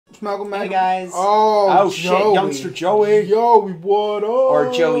Malcolm. Hey guys. Oh, shit, youngster Joey. Joey, what up?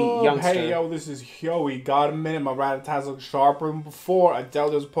 Or Joey, youngster. Hey, yo, this is Joey. Got a minute? My Rattatas look sharper than before. I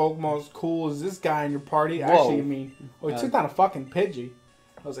doubt there's Pokemon as cool as this guy in your party. Whoa. Actually, I mean, he took down a fucking Pidgey.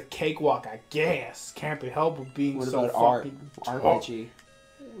 That was a cakewalk, I guess. Can't be helped with being what so about fucking... RPG?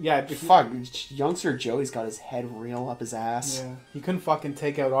 Yeah, fuck, youngster Joey's got his head real up his ass. Yeah, he couldn't fucking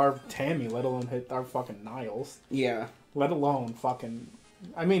take out our Tammy, let alone hit our fucking Niles. Yeah. Let alone fucking...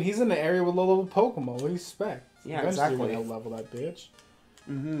 I mean, he's in the area with low-level Pokemon. What do you expect? Yeah, exactly. You're gonna level that bitch.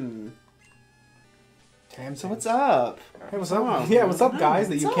 Mm-hmm. Tam, so what's up? Hey, what's up? Yeah, what's up, guys,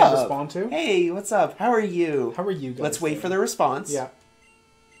 that you can't respond to? Hey, what's up? How are you? How are you guys? Let's wait for the response. Yeah.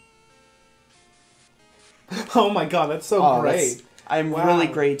 Oh my god, that's so great. I'm really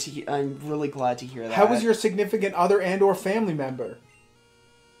glad to hear that. How was your significant other and/or family member?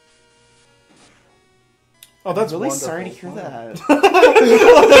 Oh, that's really wonderful. Sorry to hear that.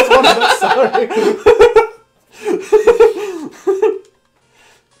 That's sorry.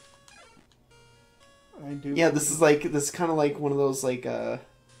 I do. Yeah, this is kind of like one of those like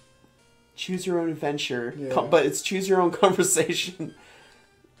choose your own adventure, but it's choose your own conversation.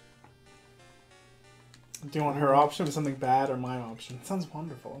 Do you want her option or something bad or my option? It sounds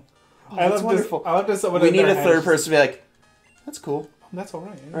wonderful. Oh, that's wonderful. I love this. We need a third person to be like, that's cool. That's all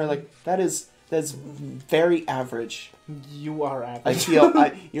right. Yeah. Or like that's very average. You are average. I feel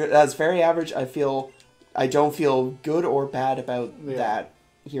that's very average. I don't feel good or bad about that.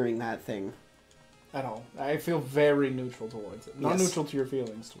 Hearing that thing. At all. I feel very neutral towards it. Not neutral to your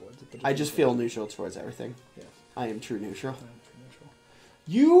feelings towards it. But I just feel neutral towards everything. Yes. I am true neutral.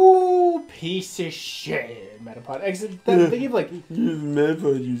 You piece of shit, Metapod. Exit. They give like.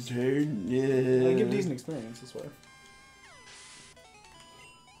 Metapod, you say. Yeah. They give decent experience this way.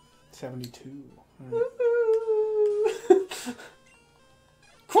 72. Alright.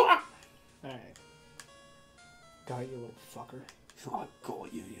 Alright. Got you, little fucker. I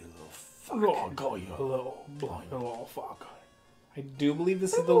got you, you little fucker. Oh, I got you, little fucker. I do believe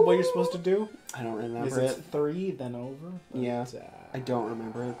this is the way you're supposed to do. I don't remember Is it 3, then over? But, yeah, I don't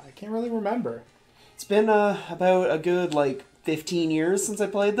remember it. I can't really remember. It's been about a good 15 years since I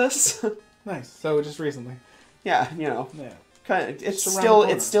played this. Nice. So just recently. Yeah, you know. Yeah. Kind of. It's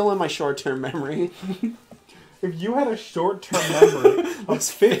still in my short-term memory. If you had a short-term memory of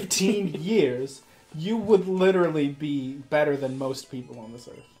 15 years, you would literally be better than most people on this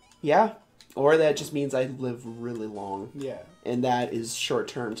earth. Yeah. Or that just means I live really long. Yeah. And that is short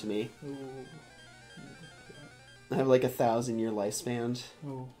term to me. Ooh. I have like 1,000-year lifespan.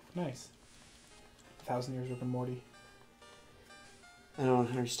 Oh, nice. 1,000 years Rick and Morty. I don't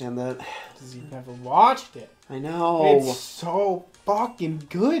understand that. Because you've never watched it. I know. It's so fucking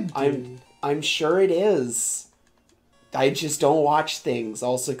good, dude. I'm sure it is. I just don't watch things.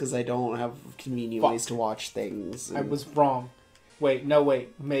 Also because I don't have convenient ways to watch things. And... I was wrong. Wait, no,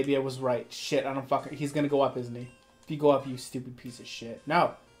 wait. Maybe I was right. Shit, I don't fucking... He's gonna go up, isn't he? If you go up, you stupid piece of shit.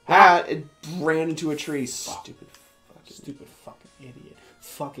 No. It ran into a tree. Fuck. Stupid fucking idiot.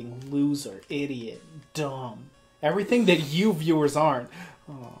 Fucking loser. Idiot. Dumb. Everything that you viewers aren't.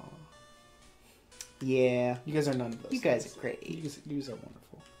 Aww. Yeah. You guys are none of those. You guys are great. You guys are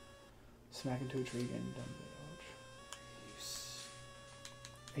wonderful. Smack into a tree again, dumb bitch.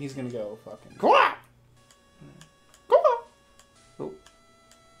 He's gonna go fucking... Go on! Go on! Oh.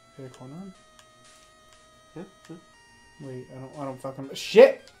 Hit a corner? Yeah. Wait, I don't fucking...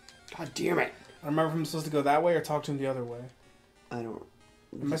 Shit! God damn it. I remember if I'm supposed to go that way or talk to him the other way. I don't...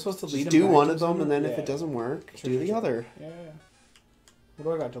 Am I supposed to lead him do back one to of them, somewhere? and then if it doesn't work, do the other. Yeah. What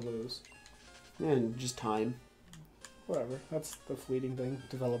do I got to lose? And just time. Whatever. That's the fleeting thing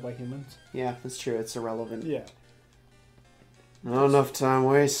developed by humans. Yeah, that's true. It's irrelevant. Yeah. Not enough time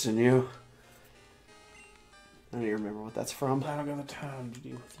wasting you. I don't even remember what that's from. I don't got the time to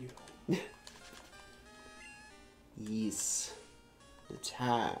deal with you. Yes. The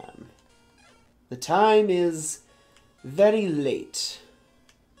time. The time is very late.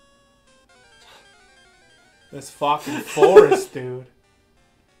 This fucking forest, dude.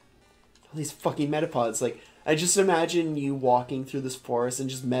 All these fucking metapods. Like, I just imagine you walking through this forest and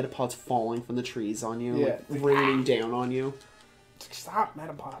just metapods falling from the trees on you. Yeah. Like, raining down on you. Stop,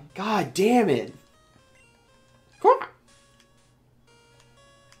 Metapod. God damn it. Come on.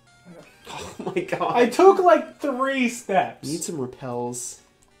 Oh my god. I took like 3 steps. Need some repels.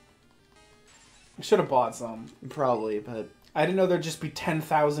 I should have bought some. Probably, but... I didn't know there'd just be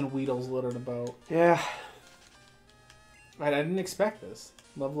 10,000 Weedles littered about. Yeah. I didn't expect this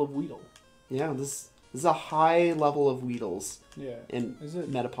level of Weedle. Yeah, this is a high level of Weedles. Yeah. And is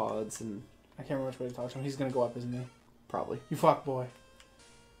it? Metapods and... I can't remember which way to talk to him. He's gonna go up, isn't he? Probably. You fuck boy.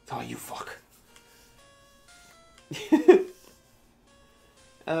 Oh, you fuck.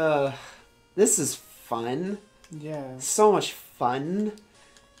 This is fun. Yeah. So much fun.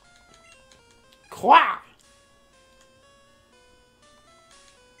 Qua!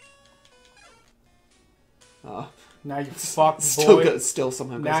 Now you're fucked, boy. Still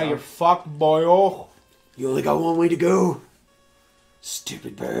somehow goes Now out. you're fucked, boy. Oh. You only got one way to go.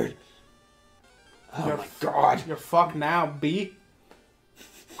 Stupid bird. Oh You're my god. You're fucked now, B.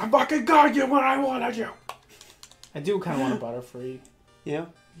 I fucking got you when I wanted you. I do kind of want a Butterfree. Yeah?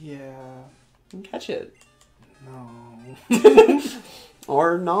 Yeah. You can catch it. No.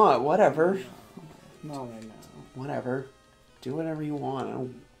 Or not. Whatever. No, right now. Whatever. Do whatever you want. I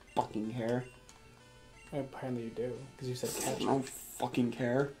don't fucking care. Apparently you do, because you said catch I it. don't fucking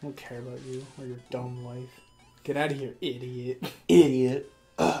care. I don't care about you or your dumb life. Get out of here, idiot. Idiot.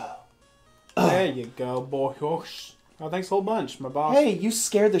 There you go, boy. Oh, thanks a whole bunch, my boss. Hey, you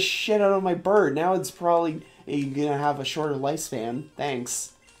scared the shit out of my bird. Now it's probably gonna have a shorter lifespan.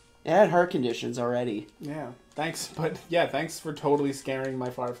 Thanks. It had heart conditions already. Yeah, thanks. But yeah, thanks for totally scaring my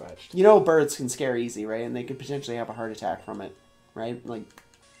Farfetch'd. You know birds can scare easy, right? And they could potentially have a heart attack from it, right? Like,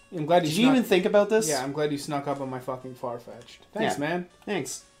 I'm glad did you even think about this? Yeah, I'm glad you snuck up on my fucking Farfetch'd. Thanks, Yeah. man.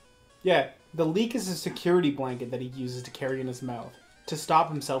 Thanks. Yeah, the leek is a security blanket that he uses to carry in his mouth to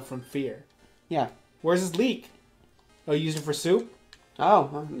stop himself from fear. Yeah. Where's his leek? Oh, you used it for soup? Oh,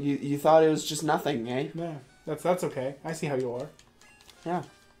 well, you thought it was just nothing, eh? Yeah, that's okay. I see how you are. Yeah.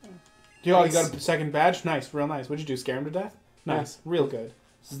 You got a second badge? Nice, real nice. What'd you do, scare him to death? Nice, real good.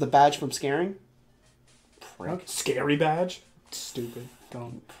 This is the badge from scaring? Prick. Okay. Scary badge? Stupid.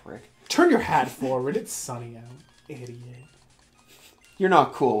 Don't. Prick. Turn your hat forward, it's sunny out. Idiot. You're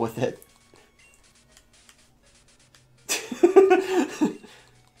not cool with it.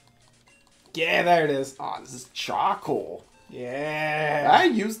 Yeah, there it is. Oh, this is charcoal. Yeah. I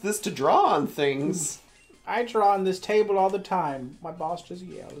use this to draw on things. I draw on this table all the time. My boss just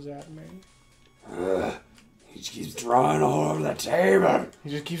yells at me. He just keeps drawing all over the table. He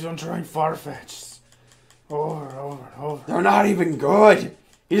just keeps on drawing Farfetch'd. Over and over and over. They're not even good.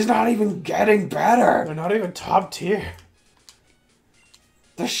 He's not even getting better. They're not even top tier.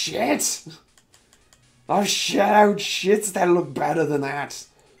 The shit. I've shit out shits that look better than that.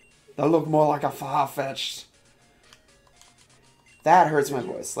 They look more like a Farfetch'd. That hurts my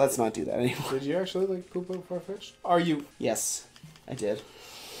voice. Let's not do that anymore. Did you actually like poop out Farfetch'd? Are you? Yes, I did.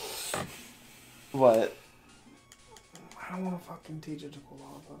 What? I don't want to fucking teach it to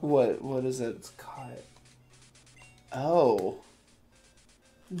Guava. What is it? It's cut. Oh.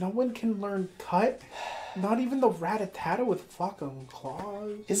 No one can learn cut. Not even the Rattata with fucking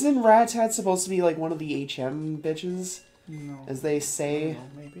claws. Isn't Rattata supposed to be like one of the HM bitches? No. As they say. I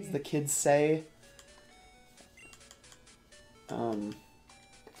don't know, maybe. As the kids say. You're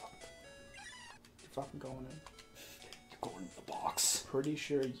fucking going in. You're going in the box. Pretty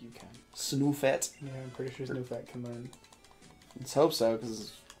sure you can. Snoofet. Yeah, I'm pretty sure Snoofet can learn. Let's hope so,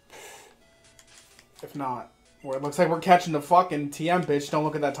 because... If not, well, it looks like we're catching the fucking TM bitch. Don't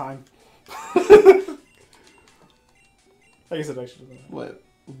look at that time. I guess it actually doesn't matter.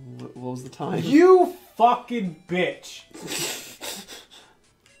 What was the time? You fucking bitch.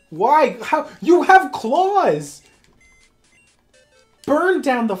 Why? How? You have claws! Burn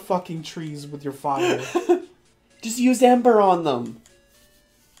down the fucking trees with your fire. Just use ember on them.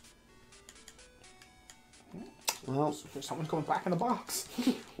 Well, Someone's going back in the box.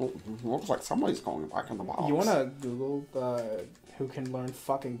 looks like somebody's going back in the box. You wanna Google who can learn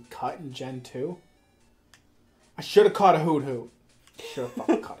fucking cut in Gen 2? I should have caught a hoot hoot. Should have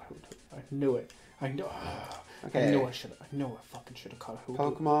fucking caught a hoot hoot. I knew it. I knew. Okay. I knew I should. I knew I fucking should have caught a hoot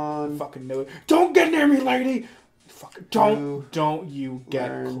hoot. Pokemon. I fucking knew it. Don't get near me, lady. Fucking don't you get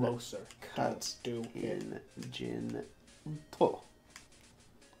learn closer. cut Do it. in Gen 2.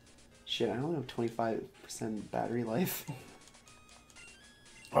 Shit, I only have 25% battery life.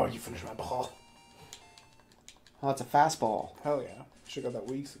 Oh, you finished my ball. Oh, it's a fastball. Hell yeah. Should have got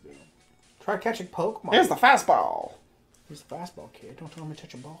that weeks ago. Try catching Pokemon. Here's the fastball. Here's the fastball, kid. Don't tell me to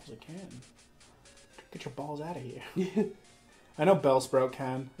touch your balls again. Get your balls out of here. I know Bellsprout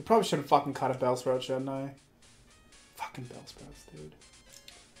can. I probably should have fucking caught a Bellsprout, shouldn't I? Fucking Bellsprouts,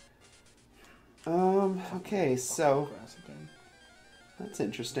 dude. Okay, so... Grass again. That's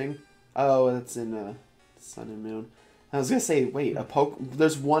interesting. Oh, that's in Sun and Moon. I was gonna say, wait,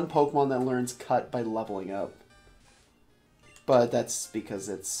 there's one Pokemon that learns cut by leveling up. But that's because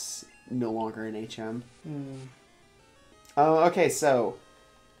it's no longer an HM. Okay, so...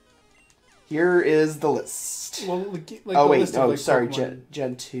 Here is the list. Well, like oh, the wait, list of, oh, like, sorry, Pokemon.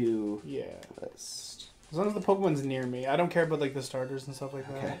 Gen 2 Yeah. list. As long as the Pokemon's near me. I don't care about like the starters and stuff like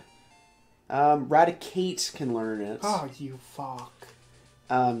Okay. that. Raticate can learn it. Oh, you fuck.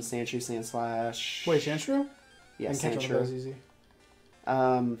 Sandshrew, Sandslash. Wait, Sandshrew? Yeah, I can't tell if that was Sandshrew. easy.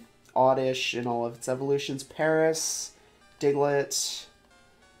 Oddish in all of its evolutions. Paris, Diglett,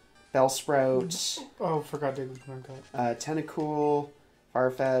 Bellsprout, Oh, forgot Diglett. Tentacool,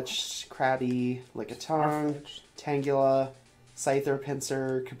 Farfetch'd, Krabby, Lickitung, Tangela, Scyther,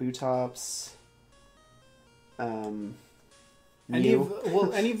 Pinsir, Kabutops, Any Mew.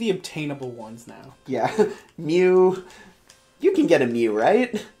 of the obtainable ones now. Yeah, Mew. You can get a Mew,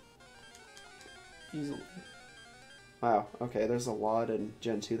 right? Easily. Wow, okay, there's a lot in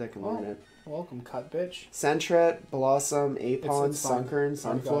Gen 2 that can learn it. Welcome, cut bitch. Sentret, Blossom, Apon, It's fine. Sunkern,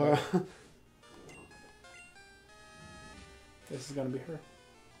 Sunflora. This is gonna be her.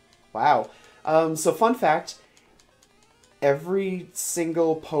 Wow. So fun fact, every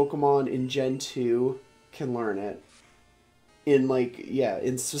single Pokemon in Gen 2 can learn it. In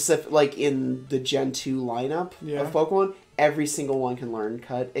in specific, like in the Gen 2 lineup of Pokemon, every single one can learn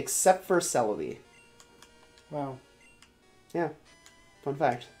Cut, except for Celebi. Wow. Yeah. Fun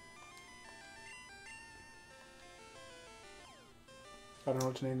fact. I don't know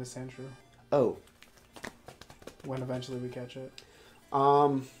what to name this Sandshrew. Oh. When eventually we catch it.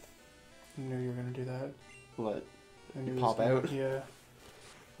 I I knew you were gonna do that. What? I knew Pop out? Yeah.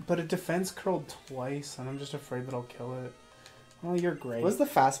 But it defense curled twice, and I'm just afraid that I'll kill it. Oh, you're great. What does the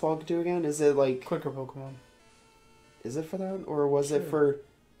fastball do again? Is it like... Quicker Pokemon. Is it for that? Or was it for...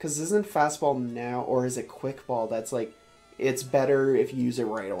 Because isn't fastball now, or is it quick ball that's like... It's better if you use it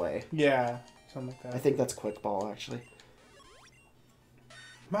right away. Yeah, something like that. I think that's quick ball, actually.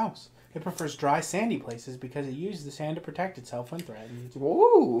 Mouse. It prefers dry, sandy places because it uses the sand to protect itself when threatened.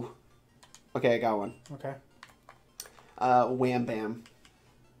 Woo! Okay, I got one. Okay. Wham Bam.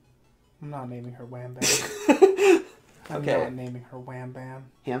 I'm not naming her Wham Bam. I'm Okay. not naming her Wham Bam.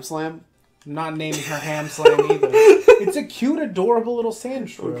 Ham Slam? I'm not naming her Ham Slam either. It's a cute, adorable little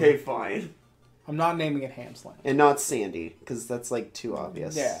Sandshrew. Okay, fine. I'm not naming it Ham Slam. And not Sandy, because that's like too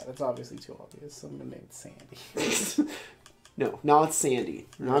obvious. Yeah, that's obviously too obvious. So I'm gonna name it Sandy. No, not Sandy.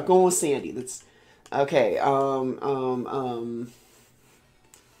 I'm not going with Sandy. That's okay.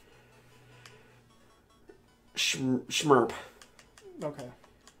 Schmerp. Okay.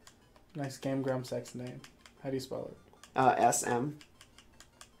 Nice Game Grump sex name. How do you spell it? SM.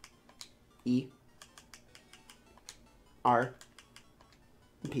 E. R.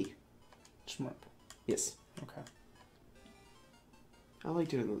 P. Schmurp. Yes. Okay. I like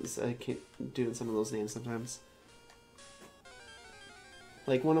doing those. I keep doing some of those names sometimes.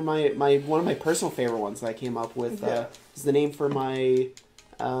 Like one of my personal favorite ones that I came up with is the name for my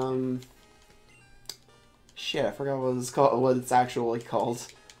shit, I forgot what it's called, what it's actually called.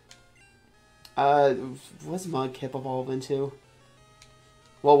 What's Mudkip evolve into?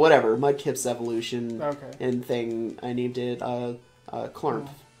 Well, whatever. Mudkip's evolution and thing. I named it Clump. Oh, I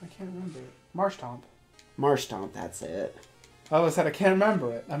can't remember it. Marshtomp. Marshtomp, that's it. Oh, I said I can't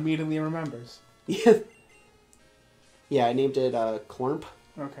remember it. Immediately remembers. Yeah. Yeah, I named it Clump.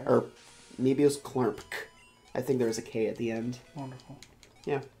 Okay. Or maybe it was Clump. I think there was a K at the end. Wonderful.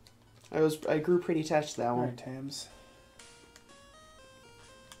 Yeah. I grew pretty attached to that one. Alright, Tams.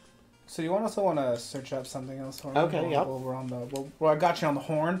 So you also want to search up something else? Okay, yep. While we're on the... Well, I got you on the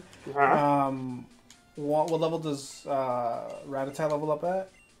horn. What level does Rattata level up at?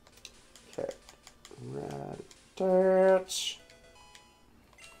 Okay. Rattata.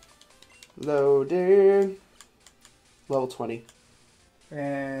 Loading. Level 20.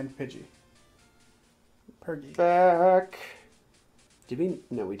 And Pidgey. Pergy. Back. Did we?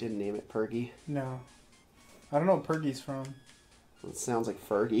 No, we didn't name it Pergy. No. I don't know what Pergy's from. It sounds like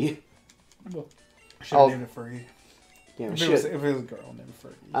Fergie. Well, I should have named it Fergie. Yeah, we if should. It was a girl, name it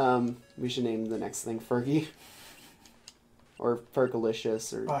Fergie. We should name the next thing Fergie. Or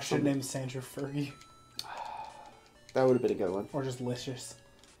Fergalicious or... Oh, I should have named Sandra Fergie. That would have been a good one. Or just Licious.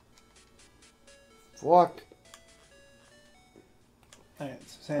 Fuck. Alright,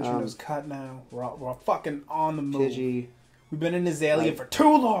 so Sandra knows cut now. We're fucking on the move. Pidgey. We've been in Azalea for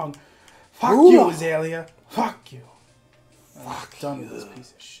too long. Fuck Too you, long. Azalea. Fuck you. I'm Fuck done you. with this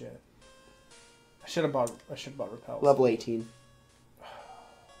piece of shit. I should have bought Repels. Level 18.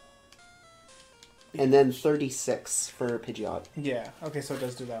 And then 36 for Pidgeot. Yeah. Okay, so it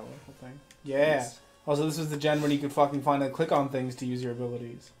does do that whole thing. Yeah. Yes. Also, this was the gen when you could fucking finally click on things to use your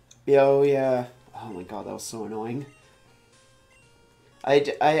abilities. Oh, yeah. Oh my god, that was so annoying.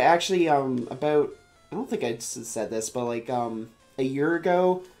 I actually, about... I don't think I said this, but like, a year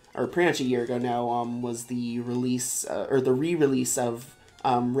ago, or pretty much a year ago now, was the release, or the re-release of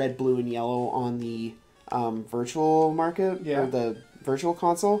Red, Blue, and Yellow on the virtual market Yeah. or the virtual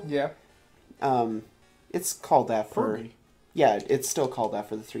console. Yeah. It's called that for. Furby. Yeah, it's still called that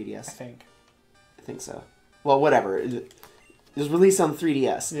for the I 3DS. think. I think so. Well, whatever. It was released on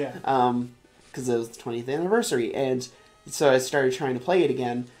 3DS. Yeah. Because it was the 20th anniversary, and so I started trying to play it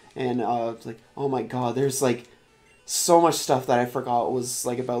again, and I was like, oh my god, there's like so much stuff that I forgot was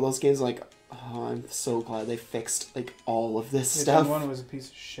like about those games. Like, oh, I'm so glad they fixed like all of this stuff. Gen 1 was a piece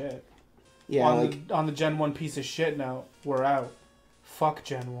of shit. Yeah, on the Gen 1 piece of shit now, we're out. Fuck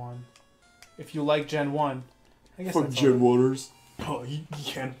Gen 1. If you like Gen 1, I guess fuck that's Gen 1ers. Oh, you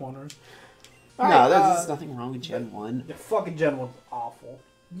Gen 1ers. No, there's nothing wrong with Gen 1. The fucking Gen 1's awful.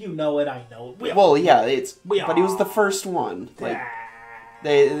 You know it, I know it. Well, yeah, but it was the first one. Like, Ah.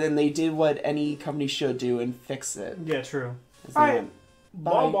 they did what any company should do and fix it. Yeah, true. As they went,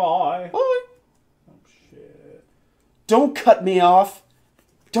 Bye-bye. Bye. Oh, shit. Don't cut me off.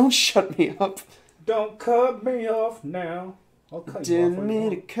 Don't shut me up. Don't cut me off now. I'll cut you off. Didn't mean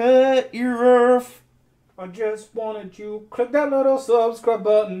to cut you off. I just wanted you click that little subscribe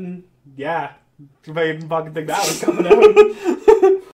button. Yeah. I didn't fucking think that was coming out.